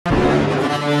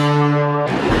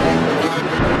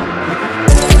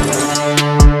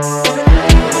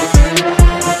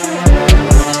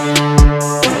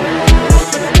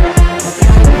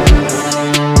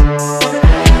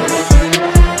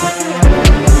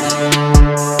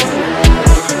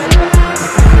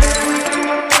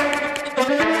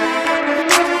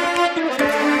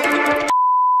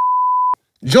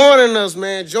Joining us,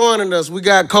 man. Joining us. We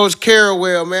got Coach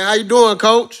Carrawell, man. How you doing,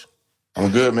 Coach?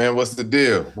 I'm good, man. What's the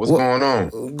deal? What's going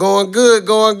on? Going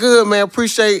good, man.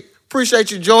 Appreciate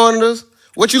you joining us.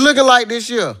 What you looking like this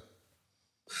year?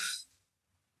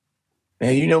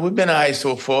 Man, we've been all right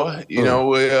so far. We had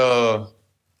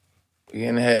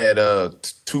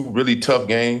 2 really tough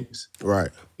games. Right.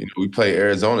 We played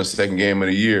Arizona second game of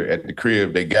the year at the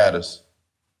crib. They got us.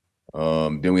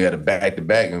 Then we had a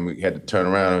back-to-back, and we had to turn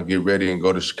around and get ready and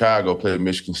go to Chicago, play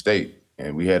Michigan State.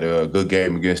 And we had a good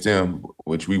game against them,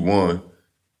 which we won.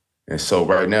 And so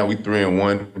right now we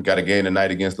 3-1. We got a game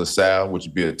tonight against LaSalle, which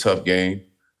would be a tough game.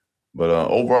 But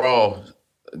overall,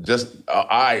 just all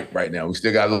right right now. We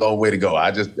still got a long way to go.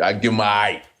 I give them a all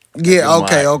right. Yeah,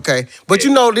 okay. But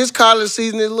this college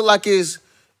season, it look like it's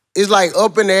like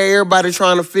up in the air. Everybody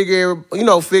trying to figure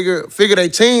their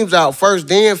teams out first,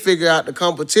 then figure out the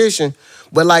competition.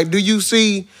 But like, do you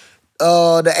see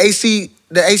the ACC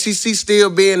still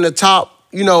being the top,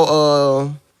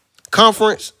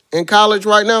 conference in college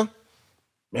right now?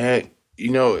 Man,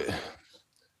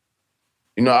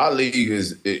 our league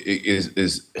has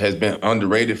been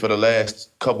underrated for the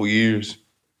last couple years.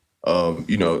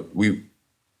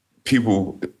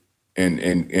 People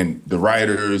and the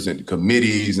writers and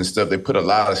committees and stuff, they put a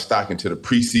lot of stock into the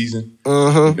preseason.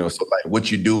 So like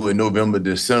what you do in November,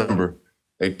 December,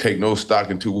 they take no stock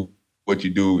into what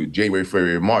you do in January,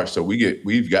 February, March. So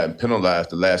we've gotten penalized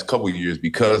the last couple of years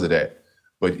because of that.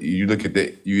 But you look at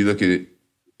the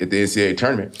NCAA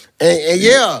tournament. And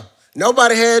yeah,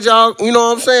 nobody had y'all,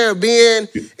 being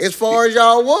as far as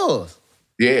y'all was.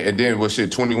 Yeah, and then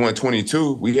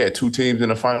 21-22, we had 2 teams in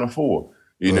the Final Four.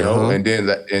 And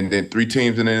then 3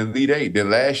 teams in the Elite Eight. Then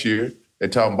last year, they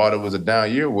talking about it was a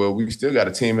down year. Well, we still got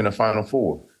a team in the Final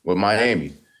Four with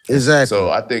Miami. Exactly. So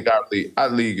I think our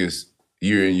league is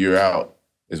year in, year out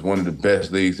is one of the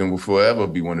best leagues and will forever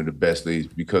be one of the best leagues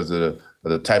because of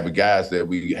the type of guys that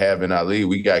we have in our league.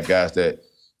 We got guys that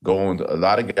go on. A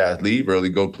lot of guys leave early,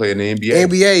 go play in the NBA.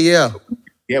 NBA, yeah.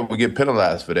 Yeah, we get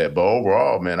penalized for that. But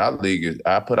overall, man, I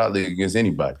put our league against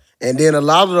anybody. And then a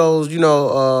lot of those,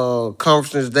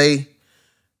 conferences, they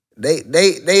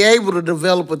able to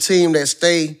develop a team that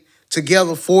stay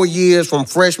together 4 years from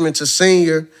freshman to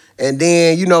senior. And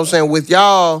then, with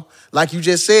y'all, like you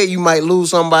just said, you might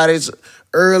lose somebody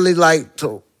early.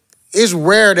 It's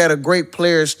rare that a great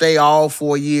player stay all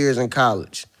 4 years in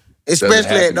college,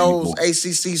 especially at those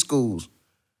ACC schools.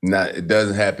 Nah, it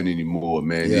doesn't happen anymore,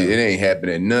 man. Yeah. It ain't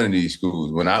happening at none of these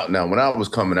schools. When I was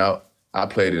coming out, I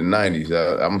played in the 90s.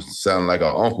 I'm sounding like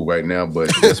an uncle right now,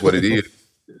 but that's what it is.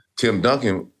 Tim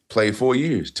Duncan played 4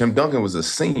 years. Tim Duncan was a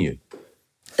senior.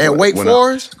 At Wake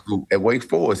Forest? At Wake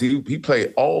Forest. He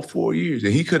played all 4 years,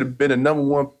 and he could have been a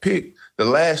 #1 pick the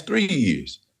last 3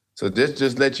 years. So this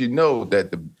just let you know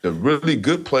that the really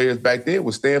good players back then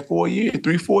would stay 4 years,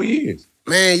 3-4 years.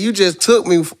 Man, you just took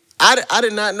me. I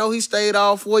did not know he stayed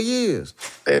all 4 years.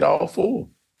 Stayed all 4.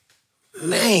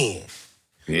 Man.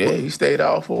 Yeah, he stayed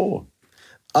all 4.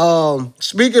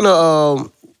 Speaking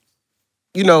of,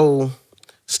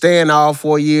 staying all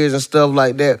 4 years and stuff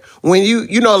like that, when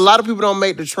a lot of people don't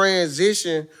make the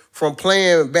transition from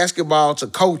playing basketball to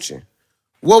coaching.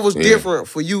 What was different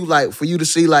for you, for you to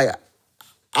see, I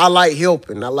like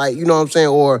helping, I like,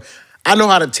 or I know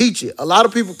how to teach it. A lot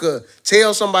of people could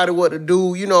tell somebody what to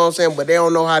do, but they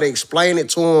don't know how to explain it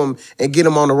to them and get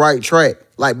them on the right track.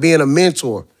 Like being a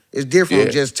mentor is different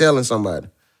than just telling somebody.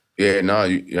 Yeah, no,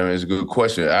 it's a good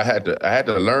question. I had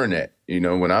to learn that.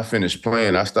 When I finished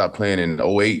playing, I stopped playing in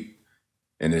 2008.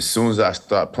 And as soon as I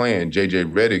stopped playing, J.J.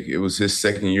 Redick, it was his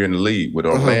second year in the league with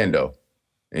Orlando.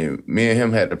 And me and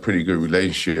him had a pretty good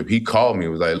relationship. He called me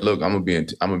and was like, look, I'm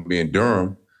gonna be in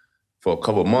Durham for a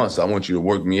couple of months. I want you to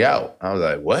work me out. I was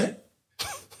like, what?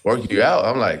 Work you out?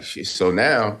 I'm like, shit. So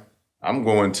now I'm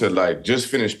going to just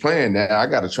finish playing. Now I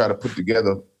got to try to put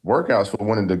together workouts for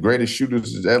one of the greatest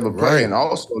shooters that's ever played, and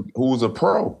also who's a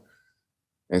pro.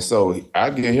 And so I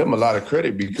give him a lot of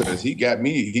credit because he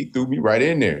threw me right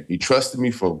in there. He trusted me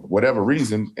for whatever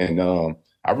reason. And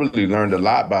I really learned a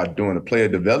lot by doing the player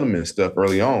development stuff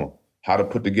early on, how to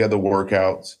put together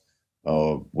workouts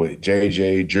with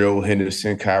JJ, Gerald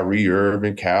Henderson, Kyrie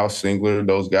Irving, Kyle Singler,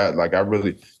 those guys.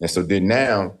 And so then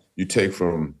now you take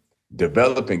from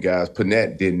developing guys, putting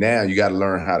that, then now you got to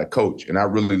learn how to coach. And I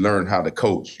really learned how to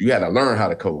coach. You got to learn how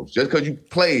to coach. Just because you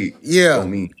played, don't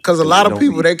mean. Because a lot of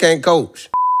people, they can't coach.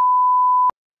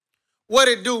 What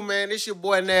it do, man? It's your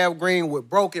boy Navv Greene with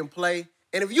Broken Play.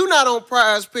 And if you're not on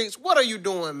Prize Picks, what are you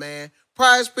doing, man?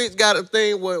 Prize Picks got a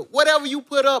thing where whatever you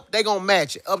put up, they going to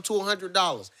match it up to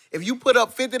 $100. If you put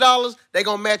up $50, they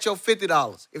going to match your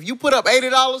 $50. If you put up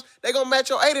 $80, they going to match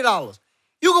your $80.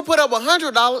 You can put up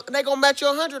 $100 and they gonna match you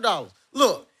 $100.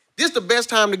 Look, this is the best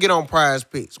time to get on Prize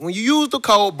Picks. When you use the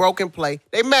code BROKENPLAY,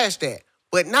 they match that.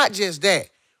 But not just that.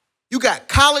 You got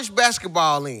college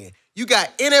basketball in. You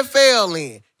got NFL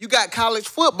in. You got college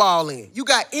football in. You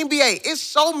got NBA. It's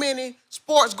so many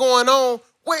sports going on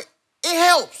where it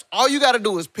helps. All you got to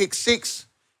do is pick six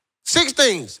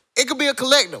things. It could be a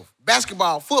collective.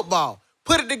 Basketball, football.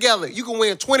 Put it together. You can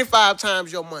win 25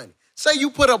 times your money. Say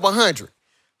you put up 100.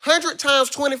 100 times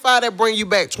 25, that bring you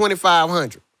back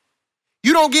 2,500.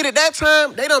 You don't get it that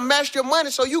time, they done matched your money,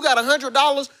 so you got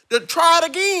 $100 to try it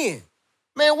again.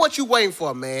 Man, what you waiting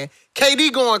for, man?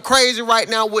 KD going crazy right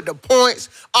now with the points.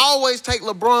 Always take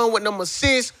LeBron with them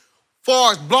assists.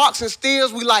 Far as blocks and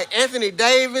steals, we like Anthony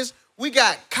Davis. We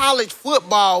got college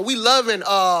football. We loving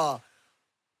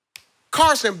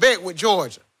Carson Beck with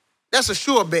Georgia. That's a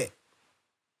sure bet.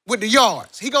 With the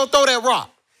yards. He gonna throw that rock.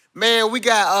 Man, we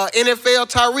got NFL.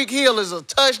 Tyreek Hill is a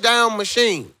touchdown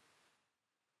machine.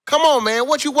 Come on, man.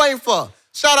 What you waiting for?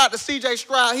 Shout out to CJ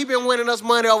Stroud. He been winning us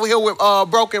money over here with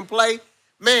Broken Play.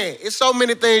 Man, it's so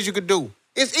many things you could do.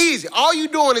 It's easy. All you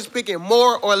doing is picking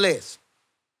more or less.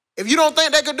 If you don't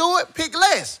think they could do it, pick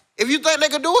less. If you think they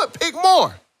could do it, pick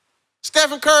more.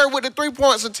 Stephen Curry with the 3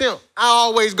 points attempt, I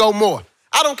always go more.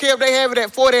 I don't care if they have it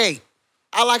at 48.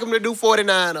 I like them to do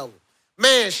 49 of them.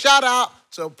 Man, shout out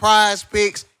to Prize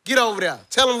Picks. Get over there.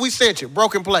 Tell them we sent you.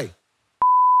 Broken Play.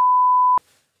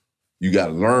 You got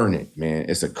to learn it, man.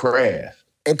 It's a craft.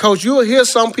 And, Coach, you'll hear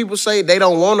some people say they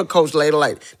don't want to coach later.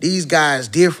 Like, these guys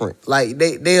different. Like,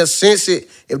 they'll sense it.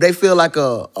 If they feel like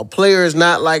a player is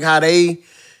not like how they,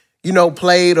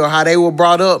 played or how they were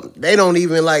brought up, they don't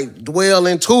even, dwell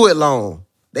into it long.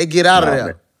 They get out of there.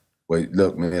 Man. Wait,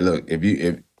 look, man, look.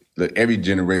 Look, every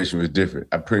generation was different.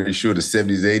 I'm pretty sure the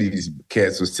 70s, 80s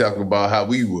cats was talking about how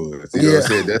we was. You know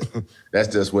what I'm saying? That's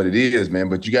just what it is, man.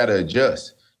 But you got to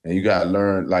adjust. And you got to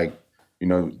learn,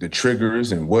 the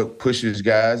triggers and what pushes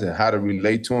guys and how to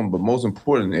relate to them. But most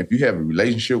important, if you have a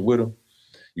relationship with them,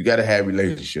 you got to have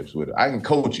relationships with them. I can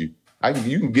coach you.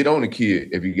 You can get on a kid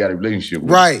if you got a relationship with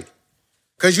them. Right.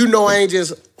 Because I ain't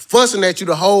just fussing at you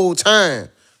the whole time.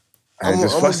 I'm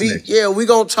gonna we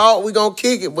gonna talk, we gonna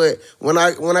kick it, but when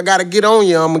I gotta get on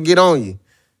you, I'm gonna get on you.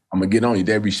 I'm gonna get on you.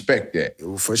 They respect that.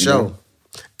 For sure.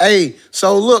 Hey,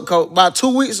 so look, Coach, about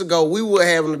 2 weeks ago, we were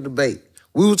having a debate.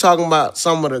 We were talking about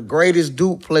some of the greatest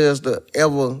Duke players to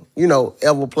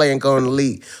ever play and go in the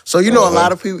league. So, a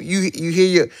lot of people, you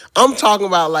hear I'm talking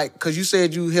about, because you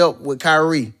said you helped with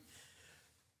Kyrie.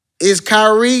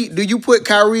 Do you put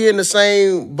Kyrie in the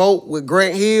same boat with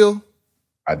Grant Hill?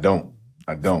 I don't.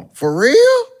 For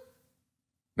real?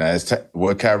 Now,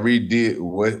 what Kyrie did,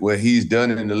 what he's done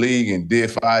in the league and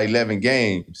did for our 11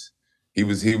 games, he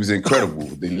was incredible.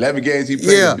 The 11 games he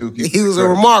played in Duke, he was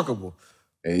remarkable.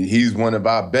 And he's one of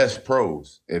our best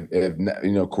pros. If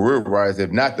not, career-wise,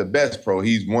 if not the best pro,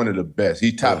 he's one of the best.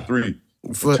 He's top 3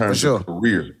 in terms of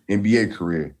career, NBA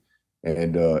career.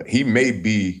 And he may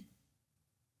be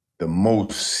the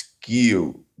most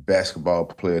skilled basketball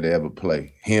player to ever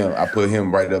play. I put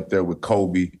him right up there with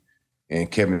Kobe and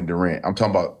Kevin Durant. I'm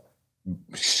talking about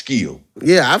skill.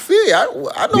 Yeah, I feel you.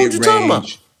 I know what you're talking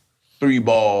about.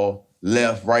 3-ball,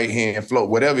 left, right hand,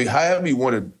 float, however you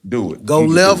want to do it. Go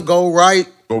left, go right.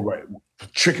 Go right.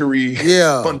 Trickery,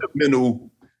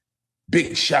 fundamental,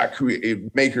 big shot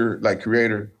maker,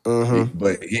 creator. Mm-hmm.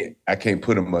 But I can't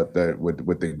put him up there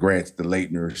with the Grants, the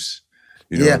Leitners.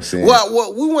 You know what I'm saying?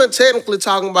 Well, we weren't technically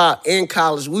talking about in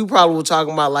college. We probably were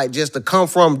talking about just to come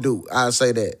from Duke. I'd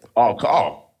say that.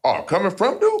 Oh, coming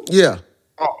from Duke? Yeah.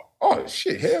 Oh,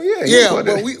 shit, hell yeah. Yeah,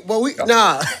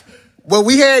 but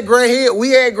we had Grant Hill. We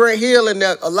had Grant Hill and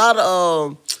a lot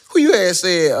of who you had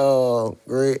said,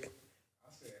 Greg?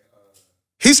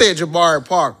 He said Jabari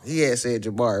Parker. He had said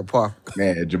Jabari Parker.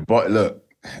 Man, look,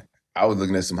 I was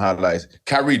looking at some highlights.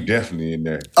 Kyrie definitely in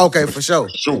there. Okay, for sure.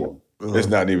 For sure. There's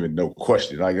not even no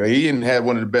question. He didn't have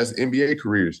one of the best NBA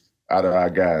careers out of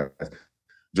our guys.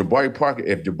 Jabari Parker,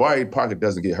 if Jabari Parker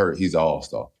doesn't get hurt, he's an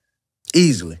all-star.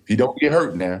 Easily. He don't get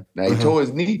hurt now. Now, he tore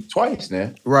his knee twice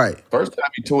now. Right. First time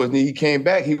he tore his knee, he came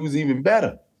back, he was even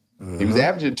better. He was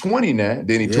averaging 20 now,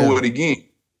 then he tore it again.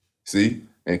 See?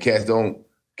 And cats don't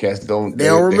They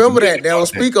don't remember that. They don't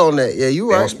speak on that. Yeah, you're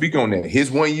right. They don't speak on that.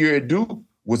 His 1 year at Duke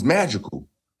was magical.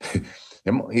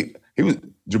 He was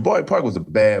Jabari Parker was a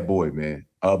bad boy, man.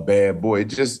 A bad boy.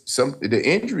 Just the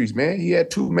injuries, man. He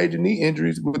had 2 major knee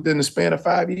injuries within the span of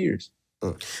 5 years.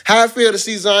 How I feel to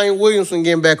see Zion Williamson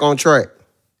getting back on track?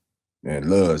 Man,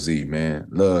 love Z, man.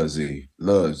 Love Z,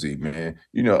 man.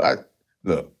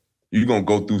 Look, you're gonna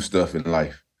go through stuff in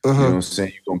life. You know what I'm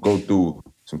saying? You're gonna go through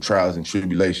some trials and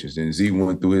tribulations. And Z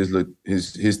went through his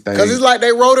thing. Because it's like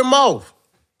they wrote him off.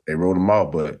 They wrote him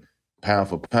off, but pound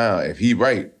for pound, if he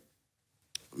right.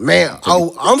 Man,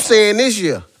 I'm saying this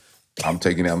year. I'm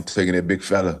taking that big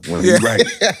fella when he right.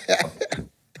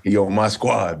 He on my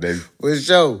squad, baby. For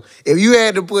sure. If you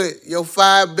had to put your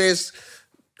 5 best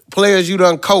players you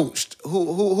done coached,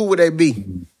 who would they be?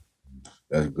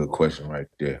 That's a good question right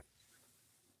there.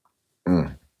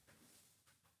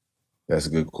 That's a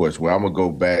good question. Well, I'm going to go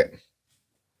back.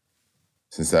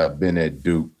 Since I've been at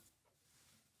Duke,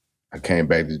 I came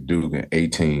back to Duke in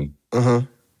 18. I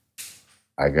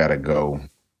got to go.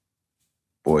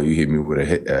 Boy, you hit me with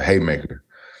a haymaker.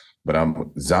 But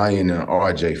I'm Zion and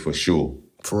RJ for sure.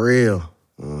 For real.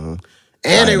 And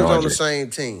they was on the same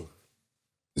team.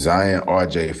 Zion,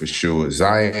 RJ for sure.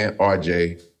 Zion,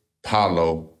 RJ,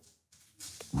 Paolo,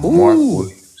 Mark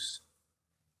Williams,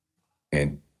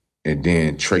 and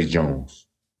then Trey Jones.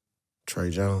 Trey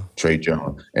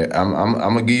Jones. And I'm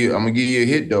gonna give you a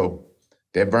hit though.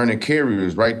 That Vernon Carey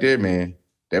was right there, man.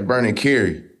 That Vernon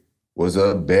Carey was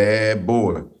a bad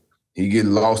boy. He get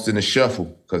lost in the shuffle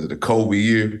because of the COVID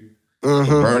year.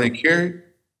 Vernon Carey,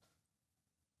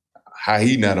 how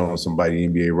he not on somebody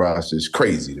NBA roster is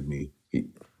crazy to me.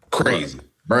 Crazy.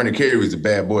 Vernon Carey was a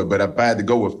bad boy, but if I had to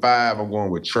go with 5, I'm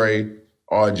going with Trey,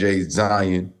 RJ,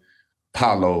 Zion,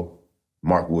 Paolo,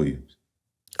 Mark Williams.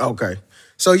 Okay.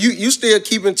 So you still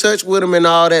keep in touch with him and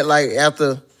all that, like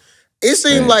after it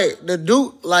seemed like the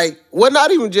Duke, like, well,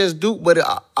 not even just Duke, but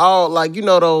all like, you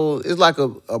know, those, it's like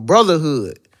a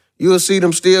brotherhood. You'll see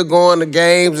them still going to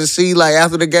games and see like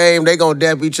after the game, they gonna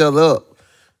dap each other up.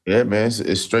 Yeah, man,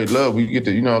 it's straight love. We get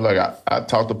to, you know, like I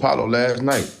talked to Paolo last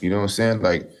night, you know what I'm saying?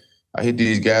 Like I hit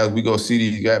these guys, we go see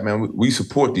these guys, man, we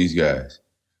support these guys.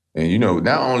 And, you know,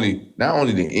 not only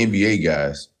the NBA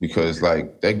guys, because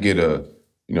like they get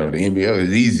you know, the NBA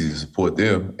is easy to support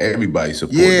them. Everybody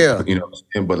supports them, you know what I'm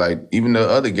saying? But like even the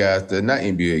other guys, they're not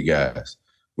NBA guys.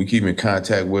 We keep in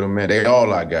contact with them, man. They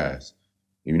all our guys.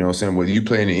 You know what I'm saying? Whether you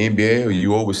play in the NBA or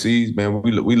you overseas, man,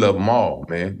 we love them all,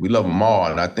 man. We love them all.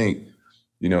 And I think,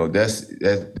 you know, that's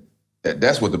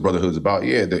what the Brotherhood's about.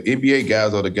 Yeah, the NBA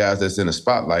guys are the guys that's in the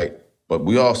spotlight, but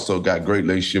we also got great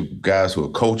relationship with guys who are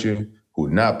coaching, who are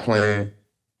not playing,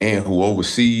 and who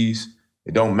overseas.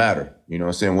 It don't matter. You know what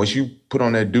I'm saying? Once you put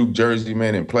on that Duke jersey,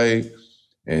 man, and play,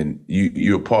 and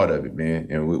you're a part of it, man.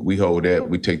 And we hold that,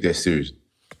 we take that seriously.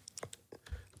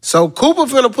 So Cooper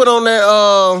finna put on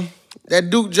that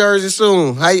Duke jersey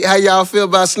soon. How y'all feel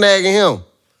about snagging him?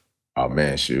 Oh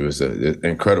man, shit, it's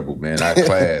incredible, man. Our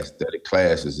class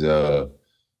is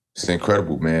it's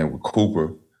incredible, man. With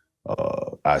Cooper,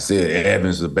 I said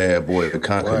Evans is a bad boy,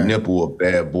 Conker Nipple a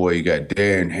bad boy. You got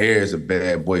Darren Harris a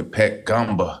bad boy, Pat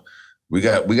Gumba. We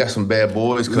got some bad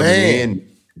boys coming in.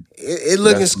 It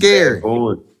looking scary.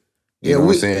 You know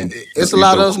what I'm saying? It's a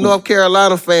lot of us North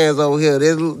Carolina fans over here.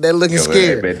 They're looking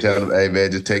scared. Man, tell them, hey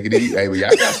man, just take it easy. Hey,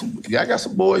 y'all got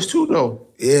some boys too, though.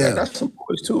 Yeah, y'all got some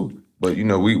boys too. But you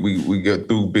know, we get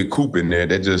through Big Coop in there.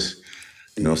 That just,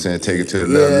 you know what I'm saying, take it to the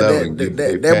level.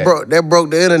 That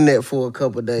broke the internet for a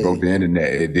couple of days. Broke the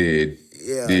internet. It did.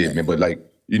 Yeah, did, man. But like,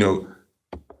 you know,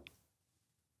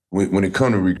 when it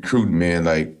comes to recruiting, man,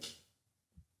 like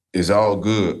it's all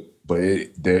good, but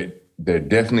there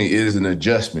definitely is an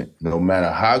adjustment. No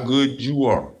matter how good you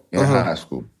are in high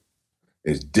school,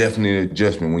 it's definitely an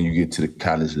adjustment when you get to the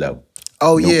college level.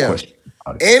 Oh, no question.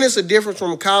 And it's a difference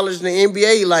from college to the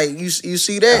NBA. Like, you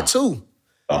see that too.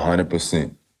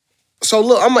 100%. So,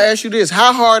 look, I'm going to ask you this.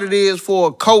 How hard it is for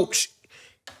a coach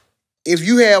if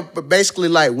you have basically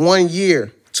like 1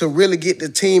 year to really get the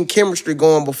team chemistry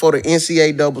going before the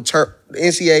NCAA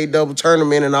double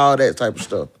tournament and all that type of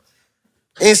stuff?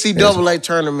 NCAA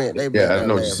tournament. I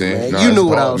know what you're saying. No, you knew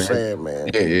what I was saying, man.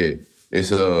 Yeah. It's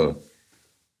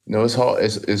it's hard.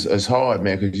 It's hard,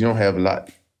 man, because you don't have a lot.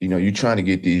 You know, you're trying to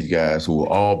get these guys who are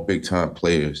all big time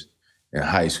players in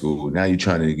high school. Now you're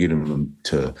trying to get them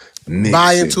to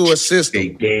buy into a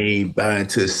system. Buy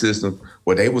into a system.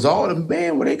 Well, they was all the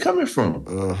man. Where they coming from?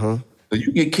 So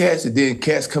you get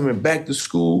cats coming back to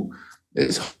school.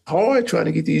 It's hard trying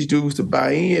to get these dudes to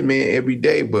buy in, man, every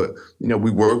day. But, you know, we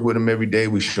work with them every day.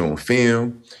 We show them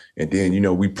film. And then, you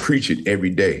know, we preach it every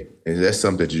day. And that's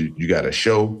something that you got to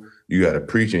show, you got to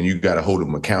preach, and you got to hold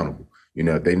them accountable. You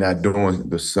know, if they're not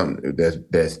doing something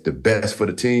that's the best for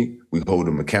the team, we hold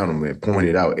them accountable and point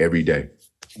it out every day.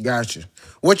 Gotcha.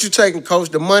 What you taking, Coach,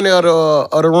 the money or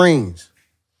the rings?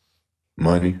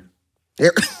 Money.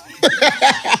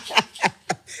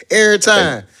 Every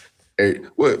time.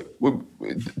 Well,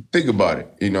 think about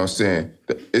it. You know what I'm saying?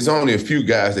 It's only a few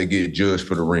guys that get judged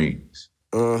for the rings.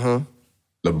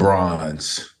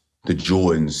 LeBrons, the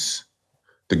Jordans,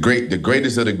 the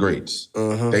greatest of the greats.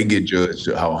 They get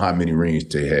judged how many rings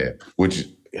they have, which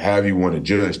however you want to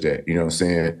judge that, you know what I'm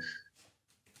saying?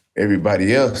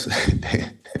 Everybody else.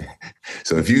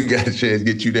 So if you got a chance to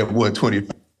get you that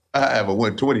 125 or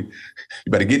 120, you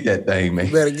better get that thing, man.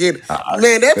 You better get it.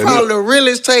 Man, that's probably the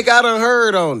realest take I done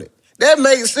heard on it. That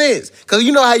makes sense. Because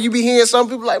you know how you be hearing some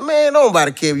people like, man,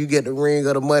 nobody care if you get the ring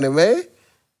or the money, man.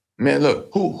 Man, look,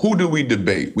 who do we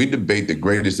debate? We debate the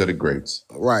greatest of the greats.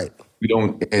 Right. We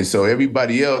don't, and so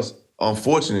everybody else,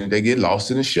 unfortunately, they get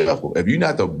lost in the shuffle. If you're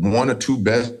not the one or two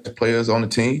best players on the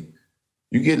team,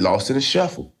 you get lost in the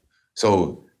shuffle.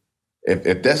 So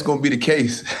if that's going to be the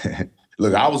case,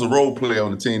 look, I was a role player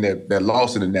on the team that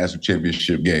lost in the national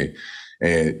championship game.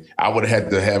 And I would have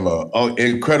had to have an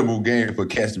incredible game for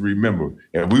cats to remember.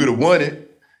 And we would have won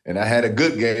it, and I had a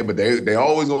good game, but they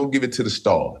always going to give it to the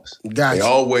stars. Gotcha. They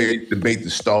always debate the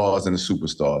stars and the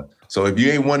superstars. So if you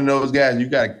ain't one of those guys and you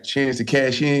got a chance to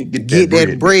cash in, get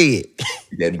that bread.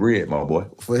 Get that bread, my boy.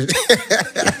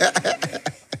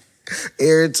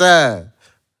 Every time.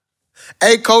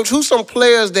 Hey, Coach, who's some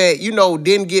players that, you know,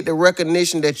 didn't get the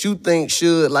recognition that you think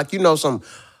should, like, you know, some,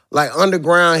 like,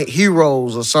 underground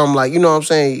heroes or something, like, you know what I'm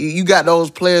saying? You got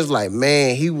those players like,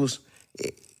 man, he was,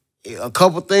 a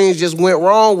couple things just went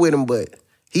wrong with him, but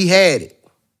he had it.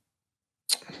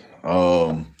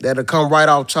 That'll come right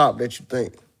off top that you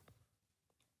think.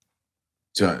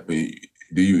 John,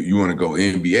 do you want to go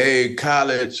NBA,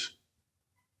 college?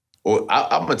 Or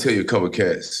I'm going to tell you a couple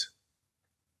cats,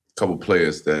 a couple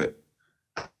players that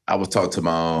I was talking to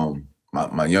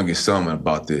my youngest son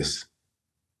about this.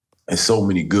 And so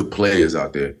many good players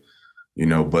out there, you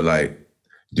know, but like,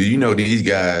 do you know these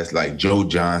guys like Joe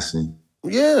Johnson?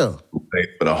 Yeah. Who played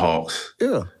for the Hawks?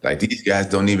 Yeah. Like these guys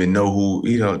don't even know who,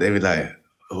 you know, they be like,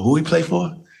 who he play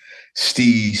for?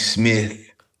 Steve Smith.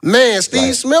 Man,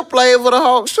 Steve Smith played for the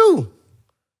Hawks too.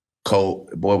 Cold.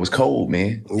 Boy, it was cold,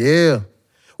 man. Yeah.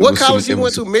 What college he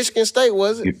went to? Michigan State,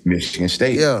 was it? Michigan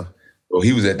State. Yeah. Well,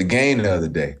 he was at the game the other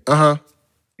day. Uh-huh.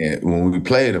 And when we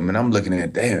played him, and I'm looking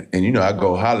at damn, and you know, I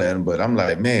go holler at him, but I'm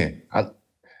like, man,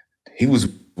 he was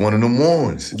one of them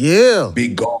ones. Yeah.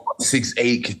 Big guard,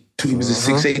 6'8", he was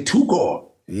a 6'8" two guard.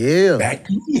 Yeah. Back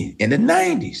then, in the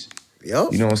 90s.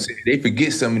 Yep. You know what I'm saying? They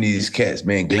forget some of these cats,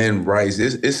 man. Glenn Rice.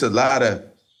 It's a lot of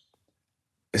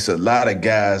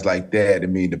guys like that. I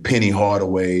mean, the Penny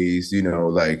Hardaways, you know,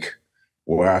 like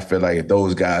where I feel like if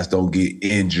those guys don't get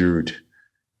injured,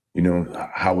 you know,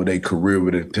 how would their career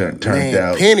would have turned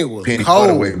out? Penny was cold.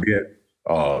 Hardaway,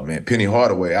 oh man, Penny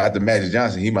Hardaway. After Magic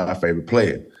Johnson, he my favorite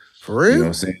player. For real? You know what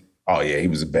I'm saying? Oh yeah, he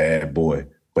was a bad boy.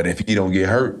 But if he don't get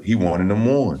hurt, he one of them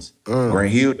ones.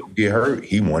 Grant Hill don't get hurt,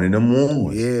 he one of them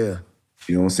ones. Yeah.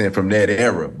 You know what I'm saying? From that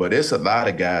era. But there's a lot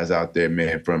of guys out there,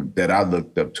 man, from that I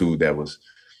looked up to that was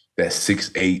that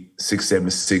 6'8", 6'7",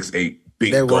 6'8",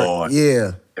 big guard.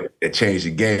 Yeah. That changed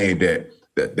the game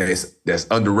that's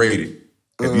underrated.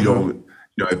 If you don't,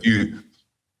 you know, if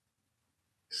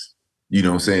you know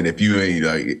what I'm saying? If you ain't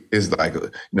like, it's like,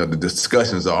 you know, the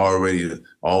discussions are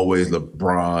always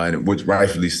LeBron, which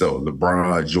rightfully so,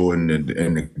 LeBron, Jordan,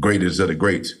 and the greatest of the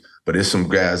greats. But there's some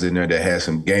guys in there that had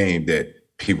some game that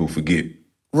people forget.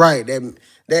 Right.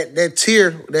 That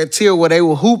tier where they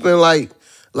were hooping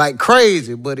like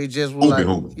crazy, but it just was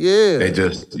hooping. Yeah. They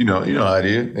just, you know how it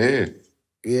is. Yeah.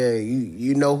 Yeah,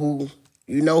 you know who.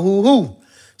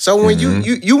 So when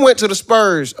you went to the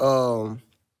Spurs,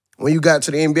 when you got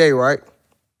to the NBA, right?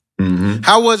 Mm-hmm.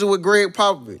 How was it with Greg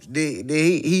Popovich? Did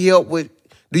he help with?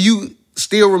 Do you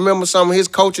still remember some of his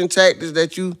coaching tactics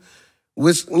that you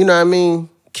was, you know what I mean,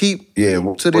 keep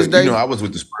to this day? You know, I was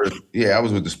with the Spurs. Yeah, I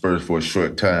was with the Spurs for a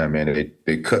short time, man.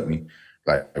 They cut me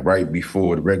like right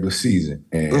before the regular season,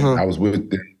 and I was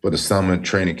with them for the summer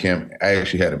training camp. I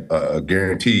actually had a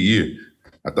guaranteed year.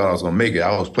 I thought I was gonna make it.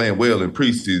 I was playing well in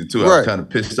preseason too. I was kind of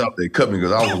pissed off they cut me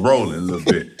because I was rolling a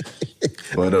little bit.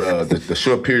 But the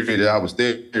short period that I was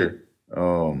there,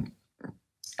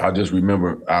 I just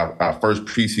remember our first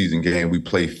preseason game. We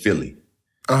played Philly,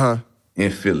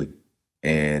 in Philly,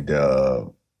 and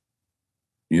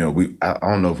you know I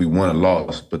don't know if we won or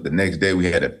lost, but the next day we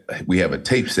have a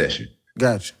tape session.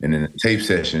 Gotcha. And in the tape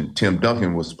session, Tim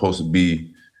Duncan was supposed to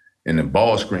be in the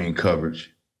ball screen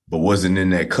coverage, but wasn't in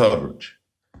that coverage.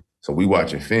 So we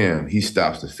watching film. He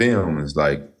stops the film and is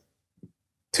like,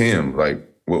 Tim, like,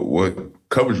 what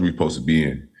coverage we supposed to be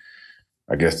in?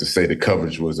 I guess to say the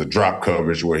coverage was a drop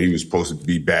coverage where he was supposed to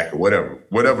be back or whatever.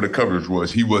 Whatever the coverage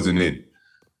was, he wasn't in it.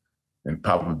 And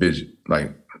Popovich,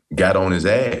 like, got on his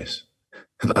ass.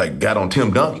 Like, got on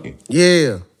Tim Duncan.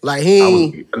 Yeah. Like,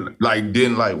 he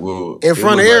didn't like, well. in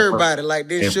front of everybody. Like,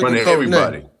 didn't in front of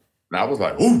everybody. Nothing. And I was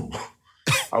like, ooh.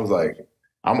 I was like,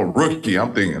 I'm a rookie.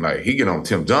 I'm thinking like he get on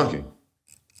Tim Duncan.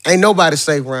 Ain't nobody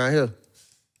safe around here.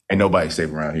 Ain't nobody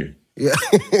safe around here. Yeah.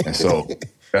 And so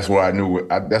that's why I knew.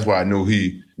 That's why I knew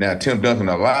he. Now Tim Duncan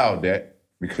allowed that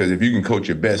because if you can coach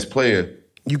your best player,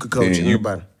 you could coach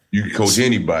anybody. You can coach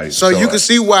anybody. So you can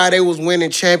see why they was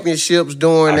winning championships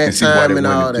during that time and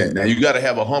all that. Now you got to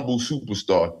have a humble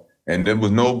superstar, and there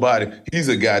was nobody. He's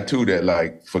a guy too that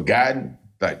like forgotten,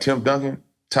 like Tim Duncan.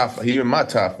 He in my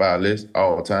top 5 list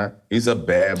all the time. He's a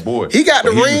bad boy. He got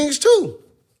the rings too.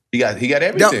 He got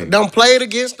everything. Done played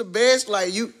against the best.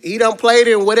 Like he done played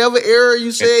in whatever era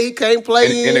you said he can't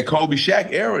play in. In the Kobe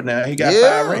Shaq era now, he got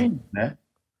 5 rings now.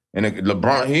 And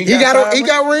LeBron, he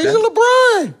got rings in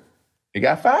LeBron. He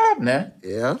got 5 now.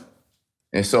 Yeah.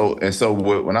 And so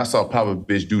when I saw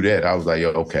Popovich do that, I was like, yo,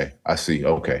 okay, I see.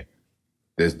 Okay,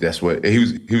 that's what he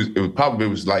was. Popovich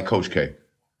was like Coach K.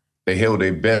 They held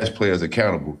their best players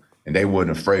accountable, and they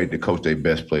wasn't afraid to coach their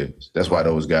best players. That's why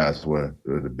those guys were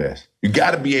the best. You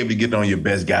got to be able to get on your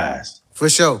best guys. For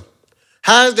sure.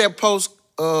 How's that post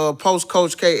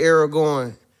Coach K era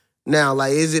going now?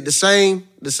 Like, is it the same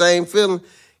feeling?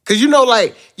 Because,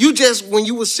 like, when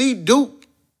you would see Duke,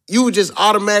 you would just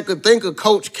automatically think of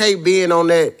Coach K being on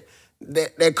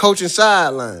that coaching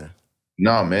sideline.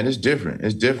 No, man, it's different.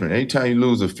 It's different. Anytime you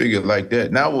lose a figure like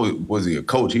that, now was he a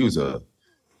coach? He was a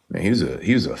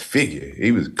figure.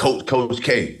 He was Coach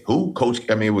K. Who?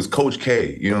 It was Coach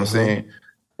K. You know what I'm saying?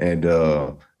 And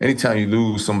anytime you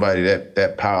lose somebody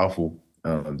that powerful,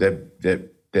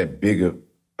 that bigger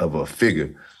of a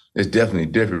figure, it's definitely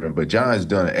different. But John's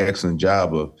done an excellent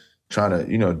job of trying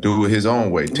to, do it his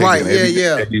own way. Taking everything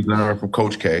that he's learned from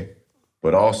Coach K,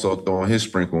 but also throwing his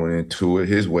sprinkle into it,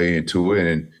 his way into it,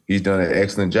 and he's done an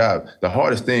excellent job. The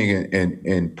hardest thing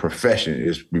in profession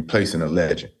is replacing a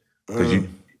legend because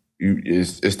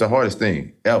it's the hardest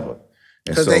thing ever.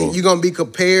 Because you're gonna be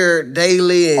compared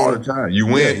daily all the time. You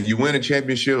win a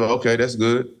championship. Okay, that's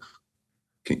good.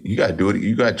 You gotta do it.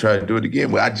 You gotta try to do it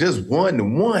again. Well, I just won the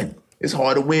one. It's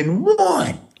hard to win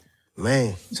one.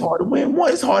 Man, it's hard to win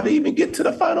one. It's hard to even get to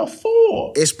the Final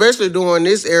Four. Especially during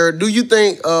this era. Do you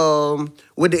think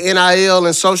with the NIL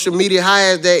and social media, how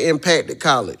has that impacted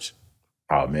college?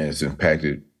 Oh man, it's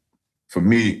impacted. For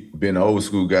me, being an old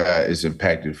school guy, it's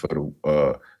impacted for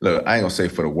the look. I ain't gonna say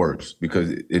for the worst because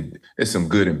it's some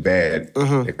good and bad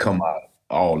that come out.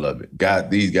 All of it.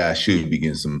 These guys should be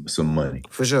getting some money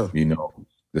for sure.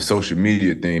 The social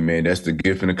media thing, man. That's the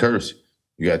gift and the curse.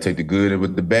 You gotta take the good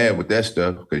with the bad with that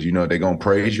stuff because they're gonna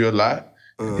praise you a lot,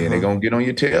 and then they're gonna get on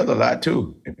your tail a lot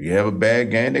too. If you have a bad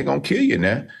game, they're gonna kill you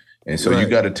now. And so you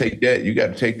got to take that. You got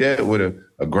to take that with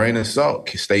a grain of salt.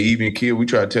 Stay even, kid. We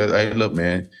try to tell, hey, look,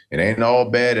 man, it ain't all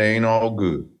bad. It ain't all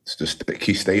good. It's just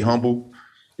stay humble.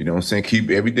 You know what I'm saying? Keep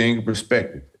everything in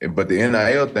perspective. But the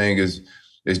NIL thing is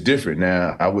different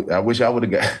now. I wish I would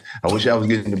have got. I wish I was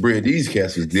getting the bread these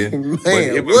cats was getting. Man,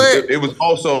 but it was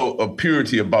also a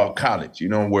purity about college.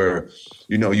 Where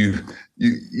you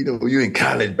in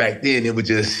college back then, it was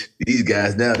just these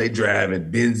guys now they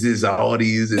driving Benzes,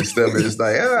 Audis and stuff. And it's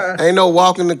like, ain't no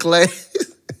walking to class.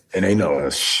 And ain't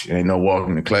no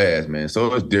walking to class, man.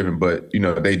 So it's different, but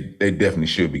they definitely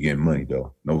should be getting money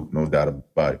though. No doubt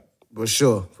about it. For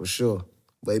sure.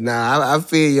 But nah, I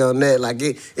feel you on that. Like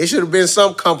it should have been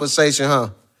some compensation,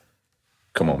 huh?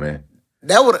 Come on, man.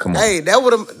 That would have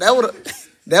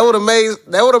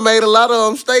made a lot of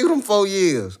them stay with them 4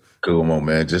 years. Come on,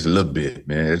 man. Just a little bit,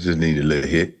 man. It just need a little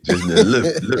hit. Just a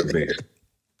little bit.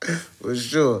 For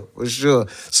sure.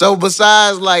 So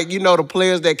besides the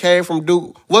players that came from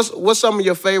Duke, what's some of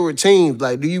your favorite teams?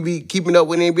 Like, do you be keeping up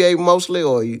with the NBA mostly,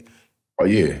 or you? Oh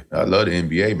yeah, I love the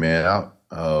NBA, man.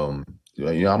 I'm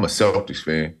a Celtics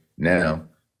fan now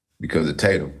because of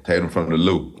Tatum. Tatum from the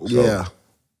Lou. So yeah.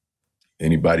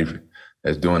 Anybody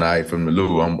that's doing all right from the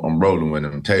Lou, I'm rolling with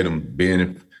them. Tatum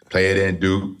being played in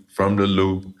Duke from the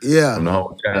Lou. Yeah. From the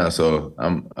hometown. So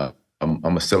I'm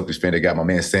a Celtics fan. They got my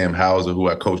man Sam Hauser, who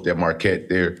I coached at Marquette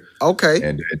there. Okay.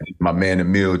 And my man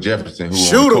Emil Jefferson, who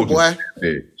shoot on the boy.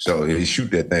 There. So he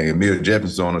shoot that thing. Emil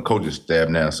Jefferson on the coaching staff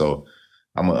now. So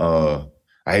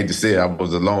I hate to say it, I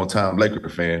was a long-time Laker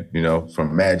fan,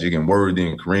 from Magic and Worthy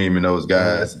and Kareem and those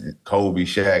guys, and Kobe,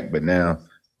 Shaq, but now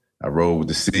I roll with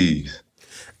the C's.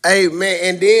 Hey, man,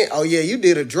 and then, you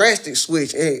did a drastic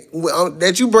switch. And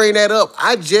that you bring that up,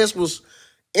 I just was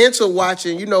into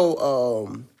watching,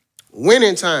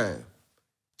 Winning Time.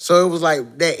 So it was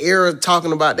like that era,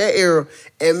 talking about that era.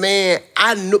 And, man,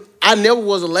 I never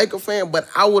was a Laker fan, but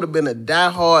I would have been a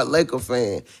diehard Laker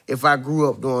fan if I grew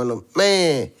up doing them.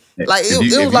 Man, like it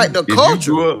was the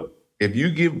culture. If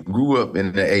you grew up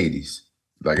in the 80s,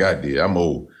 like I did, I'm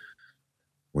old.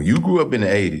 when you grew up in the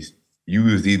 80s, you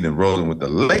was either rolling with the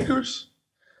Lakers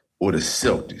or the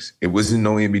Celtics. It wasn't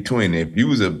no in between. If you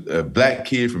was a black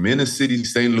kid from inner city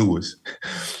St. Louis,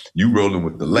 you rolling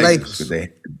with the Lakers because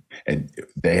they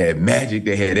had Magic,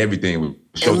 they had everything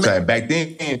with Showtime. Back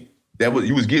then,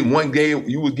 you was getting one game,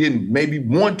 you was getting maybe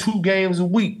 1-2 games a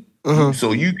week.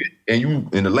 So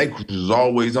and the Lakers was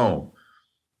always on.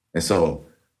 And so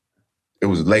it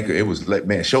was Laker. It was like,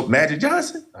 man, show Magic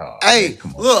Johnson. Oh, hey, man,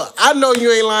 come on. Look, I know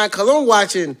you ain't lying because I'm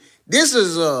watching. This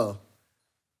is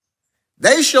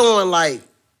they showing like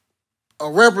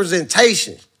a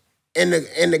representation, and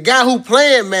the guy who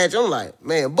playing Magic, I'm like,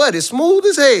 man, buddy, smooth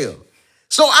as hell.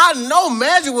 So I know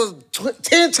Magic was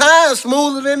 10 times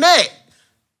smoother than that.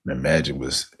 Man, Magic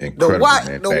was incredible.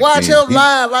 To watch him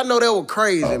live, I know that was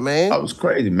crazy, man. That was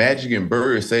crazy. Magic and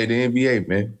Bird saved the NBA,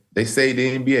 man. They saved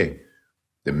the NBA.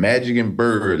 The Magic and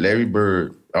Bird, Larry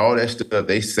Bird, all that stuff,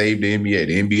 they saved the NBA.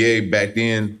 The NBA back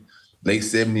then, late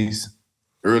 70s,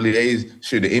 early 80s,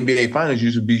 shit, the NBA finals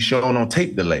used to be shown on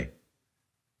tape delay.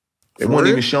 It wasn't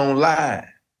even shown live.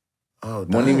 Oh, it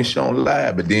wasn't even shown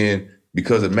live. But then,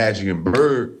 because of Magic and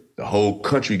Bird, the whole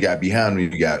country got behind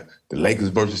them. You got the Lakers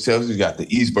versus Celtics, you got the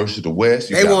East versus the West.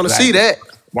 They want to see that.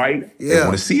 White, they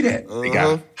want to see that. They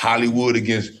got Hollywood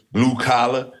against blue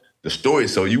collar, the story.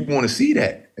 So you want to see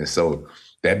that. And so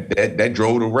that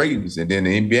drove the ratings. And then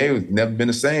the NBA has never been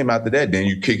the same after that. Then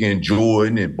you kick in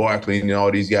Jordan and Barkley and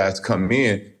all these guys come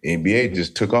in, the NBA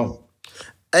just took off.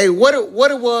 Hey, what it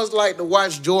was like to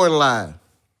watch Jordan live?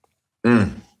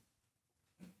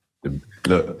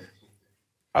 Look,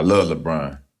 I love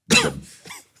LeBron.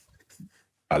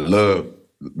 I love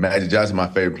Magic Johnson, my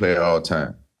favorite player of all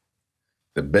time.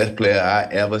 The best player I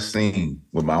ever seen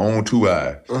with my own 2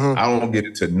 eyes. I don't get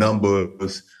into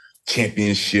numbers,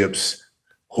 championships,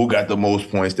 who got the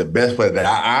most points. The best player that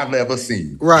I've ever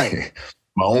seen. Right.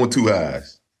 My own 2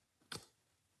 eyes.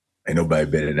 Ain't nobody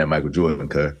better than Michael Jordan,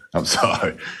 cuz. I'm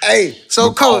sorry. Hey,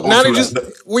 so Coach, now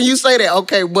that when you say that,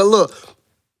 okay, but look,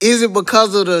 is it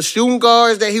because of the shooting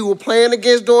guards that he was playing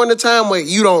against during the time where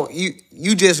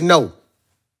you just know?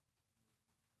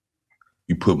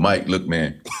 You put Mike, look,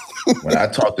 man. When I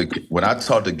talk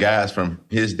to guys from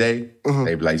his day,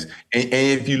 they be like, and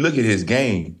if you look at his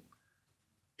game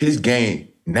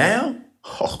now,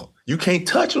 you can't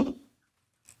touch him.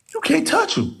 You can't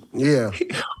touch him. Yeah.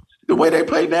 The way they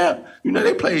play now,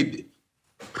 they played.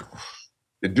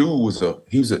 The dude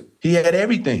he had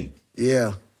everything.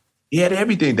 Yeah. He had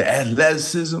everything. The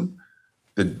athleticism,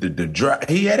 the drive.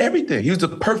 He had everything. He was a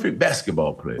perfect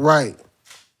basketball player. Right.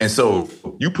 And so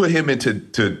you put him into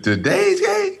today's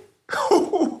game.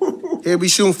 He'll be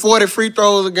shooting 40 free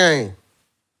throws a game.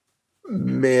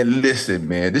 Man, listen,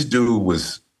 man. This dude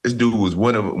was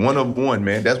one of one,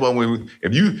 man. That's why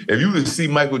if you would see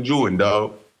Michael Jordan,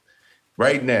 dog,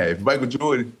 right now, if Michael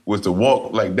Jordan was to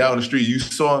walk like down the street,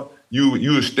 you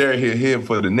would stare at him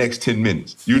for the next 10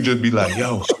 minutes. You'd just be like,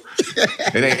 yo,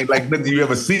 it ain't like nothing you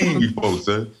ever seen before,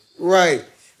 son. Right.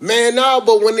 Man, no,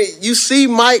 but when you see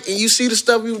Mike and you see the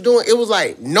stuff he was doing, it was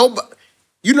like nobody,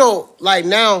 like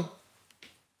now,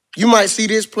 you might see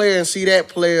this player and see that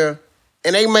player,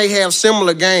 and they may have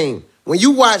similar game. When you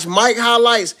watch Mike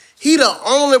highlights, he the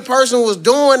only person who was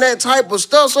doing that type of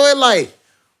stuff. So it like,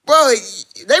 bro,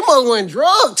 they must went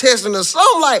drug testing or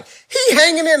something. Like, he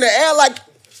hanging in the air like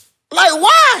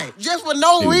why? Just for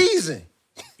no reason.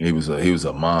 He was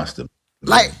a monster.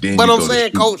 Like, but I'm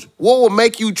saying, Coach, what would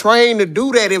make you train to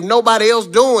do that if nobody else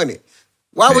doing it?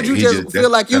 Why would you just feel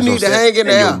like you need to hang in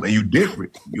the air? You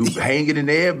different. You hanging in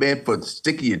the air, man, for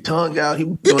sticking your tongue out. He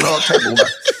was doing all type of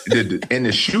work. In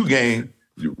the shoe game,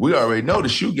 we already know the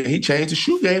shoe game. He changed the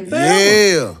shoe game forever.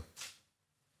 Yeah.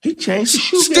 He changed the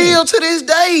shoe game. Still to this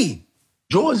day.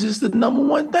 Jordans is the number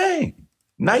one thing.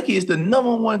 Nike is the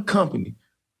number one company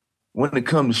when it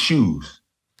comes to shoes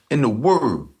in the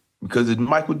world because it's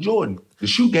Michael Jordan. The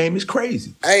shoe game is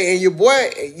crazy. Hey, and your boy,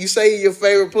 you say your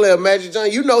favorite player, Magic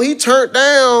Johnson. You know he turned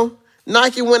down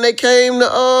Nike when they came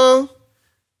to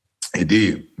It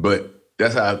did, but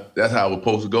that's how it was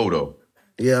supposed to go though.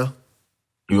 Yeah.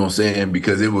 You know what I'm saying?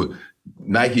 Because it was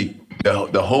Nike,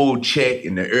 the whole check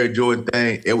and the Air Jordan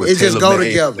thing, it was just go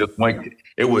together.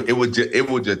 It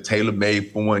was just tailor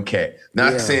made for one cat.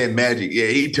 Not saying Magic,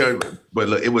 he turned, but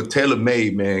look, it was tailor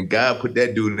made, man. God put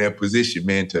that dude in that position,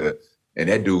 man, and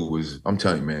that dude was, I'm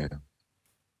telling you, man,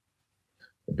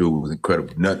 that dude was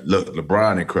incredible. Look,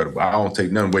 LeBron incredible. I don't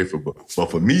take nothing away from,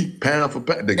 but for me, pound for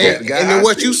pound, the guy. And then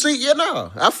what you see,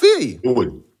 I feel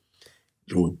you.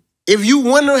 Jordan. If you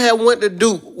wouldn't have went to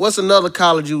Duke, what's another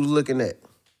college you was looking at?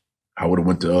 I would have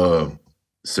went to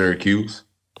Syracuse.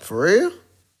 For real?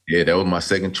 Yeah, that was my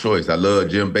second choice. I love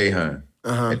Jim Boeheim.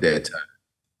 at that time.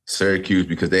 Syracuse,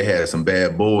 because they had some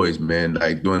bad boys, man.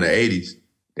 Like during the 80s,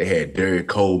 they had Derek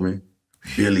Coleman,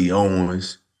 Billy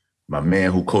Owens, my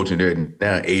man who coaching there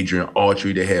now, Adrian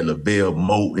Autry. They had LaVelle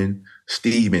Moulton,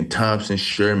 Stephen Thompson,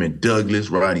 Sherman Douglas,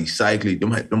 Ronnie Cycli.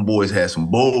 Them boys had some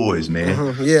boys,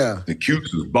 man. Yeah. The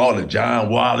Cuse was balling. John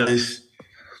Wallace,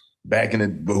 back in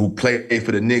the, who played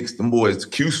for the Knicks. Them boys, the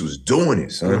Cuse was doing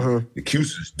it, son. The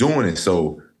Cuse was doing it.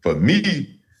 So for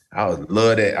me, I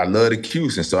love that. I love the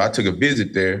Cuse. And so I took a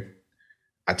visit there.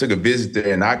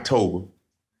 In October.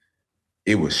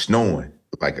 It was snowing.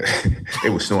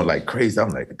 It was snowing like crazy. I'm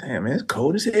like, damn, man, it's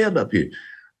cold as hell up here.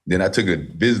 Then I took a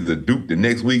visit to Duke the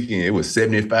next weekend. It was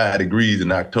 75 degrees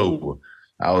in October.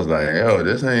 I was like, yo,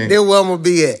 this ain't... Then where I'm gonna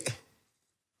be at?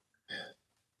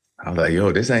 I was like,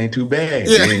 yo, this ain't too bad.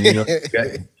 Yeah.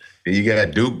 Then, you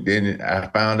got Duke. Then I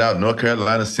found out North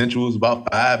Carolina Central was about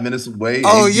 5 minutes away.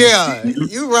 Oh, yeah.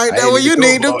 You right there where you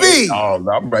need to be. Oh,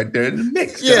 I'm right there in the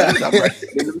mix. Yeah. I'm right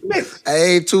there in the mix. I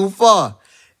ain't too far.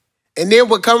 And then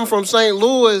what coming from St.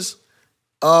 Louis,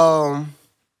 that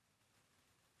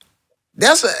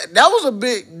was a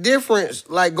big difference,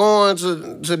 like going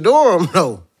to Durham,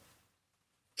 though.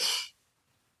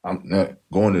 I'm not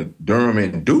going to Durham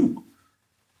and Duke.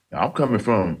 I'm coming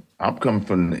from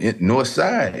the north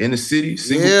side, in the city,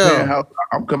 single parent house.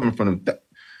 I'm coming from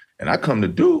and I come to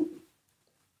Duke.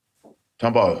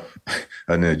 Talking about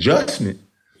an adjustment.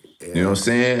 You know what I'm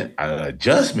saying? An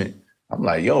adjustment. I'm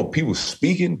like, yo, people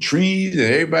speaking, trees, and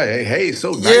everybody, hey, it's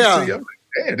so nice to you. I'm like,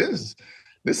 man, this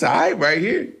is all right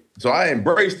here. So I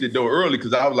embraced it though early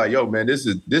because I was like, yo, man, this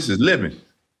is living.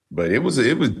 But it was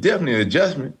definitely an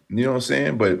adjustment, you know what I'm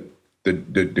saying? But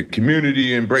the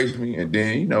community embraced me, and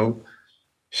then, you know,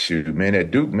 shoot, man,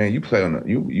 at Duke, man, you play on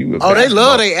you. Oh, they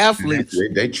love their athletes.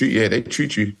 They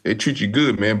treat you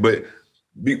good, man. But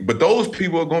those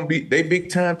people are gonna be big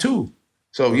time too.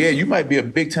 So yeah, you might be a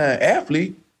big time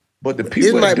athlete, but the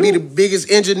people this might be the biggest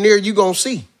engineer you gonna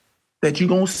see. That you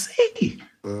gonna see.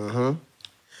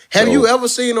 Have you ever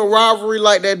seen a rivalry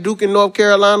like that, Duke and North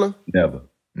Carolina? Never.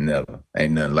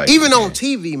 Ain't nothing like even it, on man.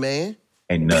 TV, man.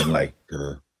 Ain't nothing like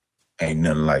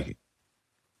it.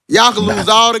 Y'all can lose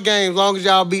all the games as long as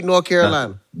y'all beat North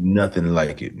Carolina. Nothing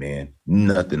like it, man.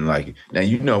 Nothing like it. Now,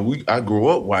 you know, I grew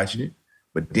up watching it,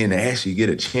 but then to actually get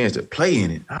a chance to play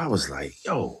in it, I was like,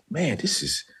 yo, man, this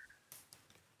is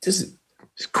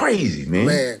it's crazy, man.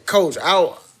 Man, Coach, I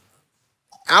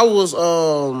was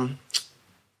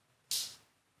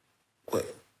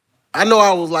I know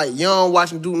I was like young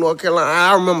watching Duke, North Carolina.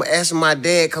 I remember asking my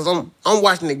dad, because I'm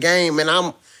watching the game,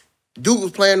 and Duke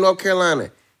was playing North Carolina.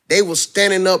 They was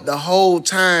standing up the whole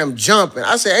time jumping.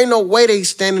 I said, ain't no way they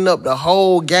standing up the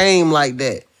whole game like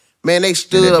that. Man, they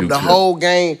stood up the whole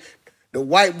game. The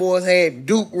white boys had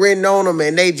Duke written on them,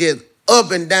 and they just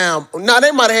up and down. Now,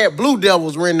 they might have had Blue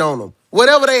Devils written on them.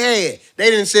 Whatever they had, they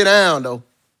didn't sit down, though.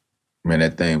 Man,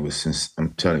 that thing was,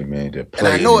 I'm telling you, man, the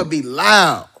play. And I know it'd be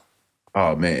loud.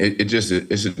 Oh, man, it's just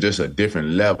a different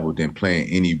level than playing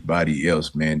anybody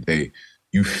else, man.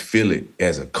 You feel it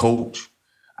as a coach.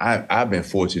 I've been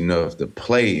fortunate enough to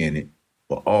play in it,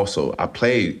 but also I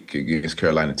played against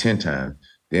Carolina 10 times.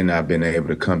 Then I've been able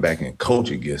to come back and coach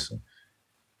against them.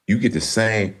 You get the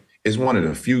same, it's one of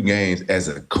the few games as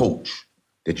a coach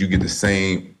that you get the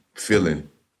same feeling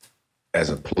as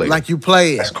a player. Like you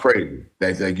play. That's crazy.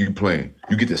 That's like you playing.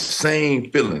 You get the same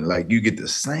feeling. Like you get the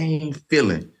same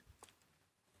feeling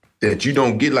that you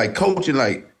don't get like coaching,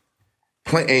 like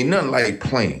ain't nothing like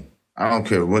playing. I don't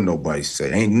care what nobody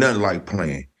say. Ain't nothing like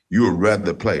playing. You would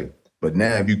rather play. But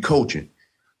now if you coaching,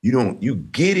 you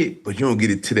get it, but you don't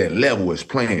get it to that level as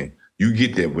playing. You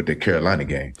get that with the Carolina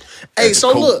game. Hey,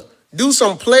 so look, do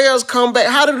some players come back?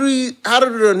 How do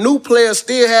the new players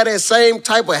still have that same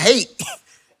type of hate?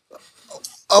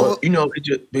 Well, you know,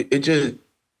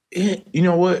 you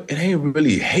know what? It ain't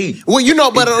really hate. Well, you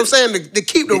know, but I'm saying to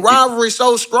keep the rivalry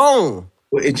so strong.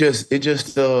 Well, it's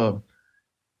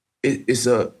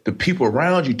the people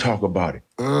around you talk about it.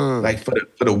 Like for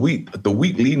the week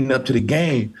leading up to the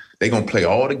game, they gonna play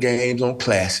all the games on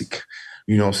Classic.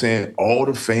 You know what I'm saying? All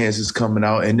the fans is coming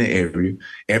out in the area.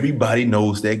 Everybody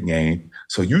knows that game.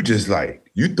 So you just like,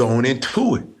 you throwing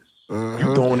into it.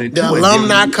 You throwing into the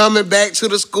alumni coming back to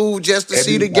the school just to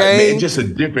see the game. Man, it's just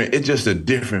a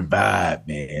different vibe,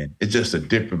 man. It's just a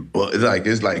different,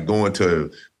 it's like going to a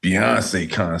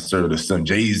Beyonce concert or some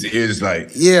Jay-Z. It's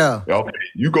like, yeah. Okay,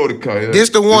 you go to This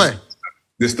the one.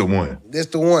 This the one. This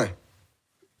the one.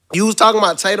 You was talking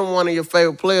about Tatum, one of your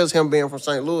favorite players, him being from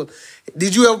St. Louis.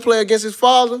 Did you ever play against his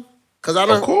father?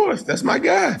 Of course, that's my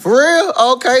guy. For real?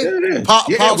 Okay. Yeah,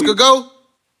 Pops could go?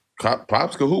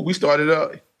 Pops could hoop. We started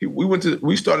up.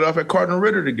 we started off at Cardinal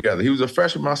Ritter together. He was a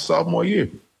freshman my sophomore year.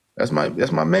 That's my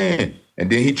man. And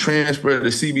then he transferred to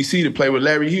CBC to play with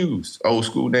Larry Hughes, old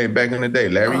school name back in the day,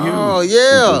 Larry Hughes. Oh,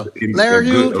 yeah. Larry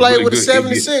Hughes played with the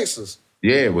 76ers.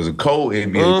 Yeah, it was a cold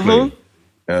NBA player.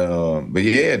 But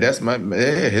yeah, that's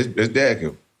his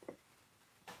dad.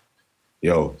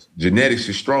 Yo, genetics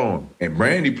is strong. And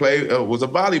Brandy was a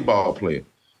volleyball player.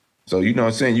 So, you know what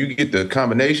I'm saying? You get the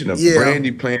combination of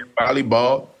Brandy playing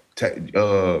volleyball,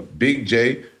 Big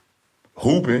J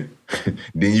hooping,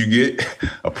 then you get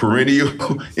a perennial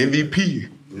MVP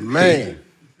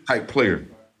type player.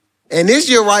 And this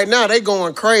year right now, they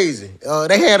going crazy.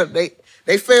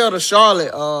 They fell to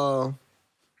Charlotte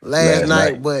last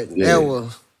night, but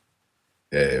that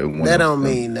don't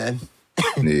mean nothing.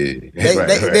 They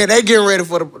getting ready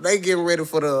for the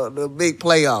big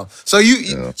playoff. So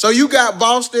you got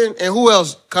Boston, and who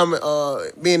else coming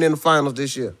being in the finals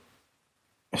this year?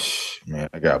 Man,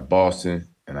 I got Boston,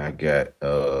 and I got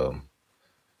I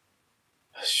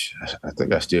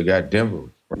think I still got Denver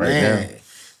now.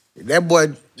 That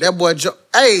boy.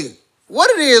 Hey,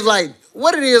 what it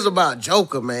is about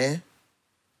Joker, man?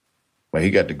 Well,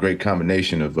 he got the great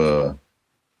combination of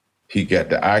he got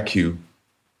the IQ.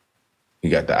 He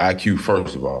got the IQ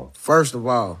first of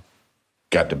all.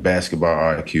 Got the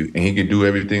basketball IQ, and he can do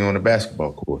everything on the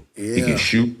basketball court. Yeah. He can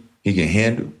shoot, he can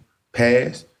handle,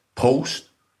 pass, post,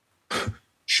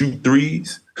 shoot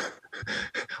threes.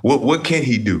 What can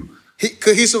he do?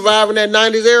 Could he survive in that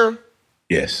 90s era?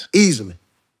 Yes. Easily.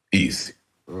 Easy.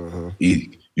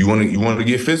 Easy. You want to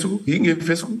get physical? He can get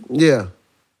physical. Yeah.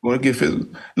 You want to get physical?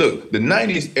 Look, the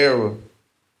 90s era,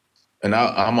 and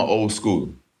I'm an old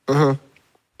schooler.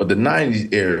 But the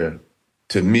 90s era,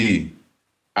 to me,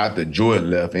 after Jordan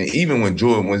left, and even when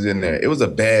Jordan was in there, it was a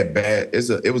bad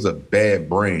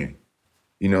brand.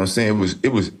 You know what I'm saying?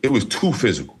 It was too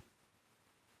physical.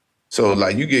 So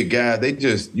like you get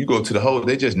guys, you go to the hole,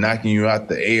 they just knocking you out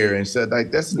the air and stuff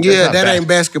like that's that ain't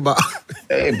basketball.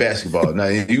 That ain't basketball. Now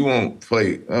you won't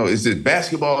play. Oh, is it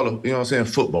basketball or, you know what I'm saying,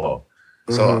 football?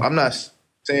 So I'm not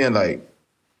saying like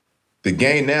the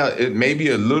game now, it may be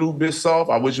a little bit soft.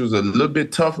 I wish it was a little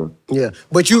bit tougher. Yeah,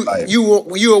 but you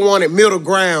wanted middle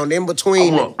ground in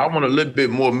between. I want a little bit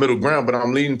more middle ground, but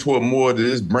I'm leaning toward more to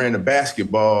this brand of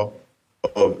basketball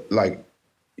of like,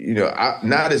 you know,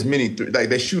 not as many like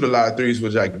they shoot a lot of threes,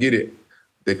 which I get it.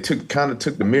 They kind of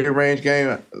took the mid-range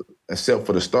game, except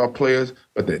for the star players.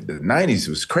 But the 90s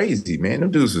was crazy, man. Them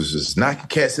dudes was just knocking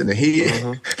cats in the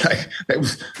head. Like they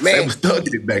was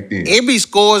thugging it back then. It be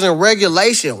scores in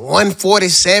regulation,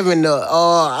 147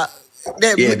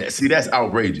 see, that's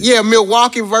outrageous. Yeah,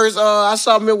 Milwaukee versus I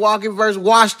saw Milwaukee versus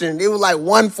Washington. It was like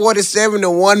 147 to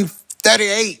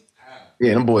 138.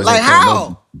 Yeah, them boys like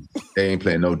how? They ain't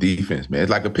playing no defense, man.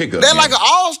 It's like a pickup. They're like an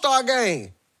all-star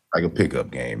game. Like a pickup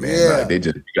game, man. Yeah. Like they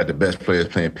just got the best players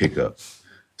playing pickup.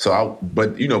 So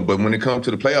but when it comes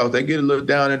to the playoffs, they get a little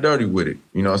down and dirty with it.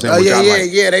 You know what I'm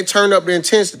saying? Yeah. They turn up the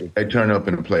intensity. They turn up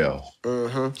in the playoffs.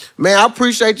 Man, I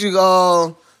appreciate you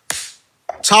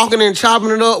talking and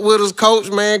chopping it up with us, Coach,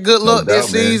 man. Good luck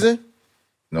this season.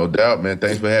 No doubt, man.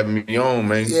 Thanks for having me on,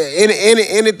 man. Yeah,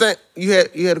 anything you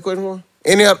had a question for?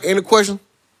 Any question?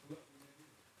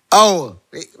 Oh,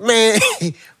 man,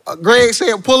 Greg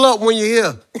said pull up when you're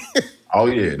here. Oh,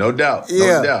 yeah, no doubt.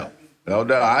 Yeah. No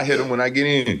doubt. I hit him when I get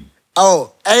in.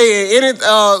 Oh, hey,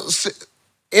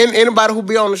 anybody who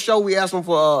be on the show, we ask them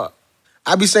for,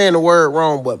 I be saying the word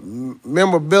wrong, but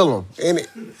memorabilia.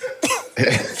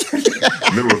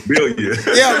 Memorabilia.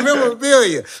 Yeah,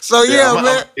 memorabilia. So,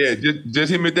 man.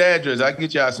 Just hit me the address. I can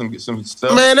get y'all some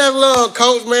stuff. Man, that's love,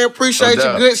 Coach, man. Appreciate you.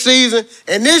 Good season.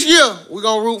 And this year, we're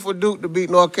going to root for Duke to beat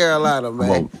North Carolina,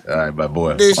 man. All right, my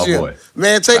boy. This year. Boy.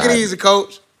 Man, take it easy,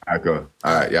 Coach. I go.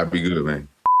 All right, y'all be good, man.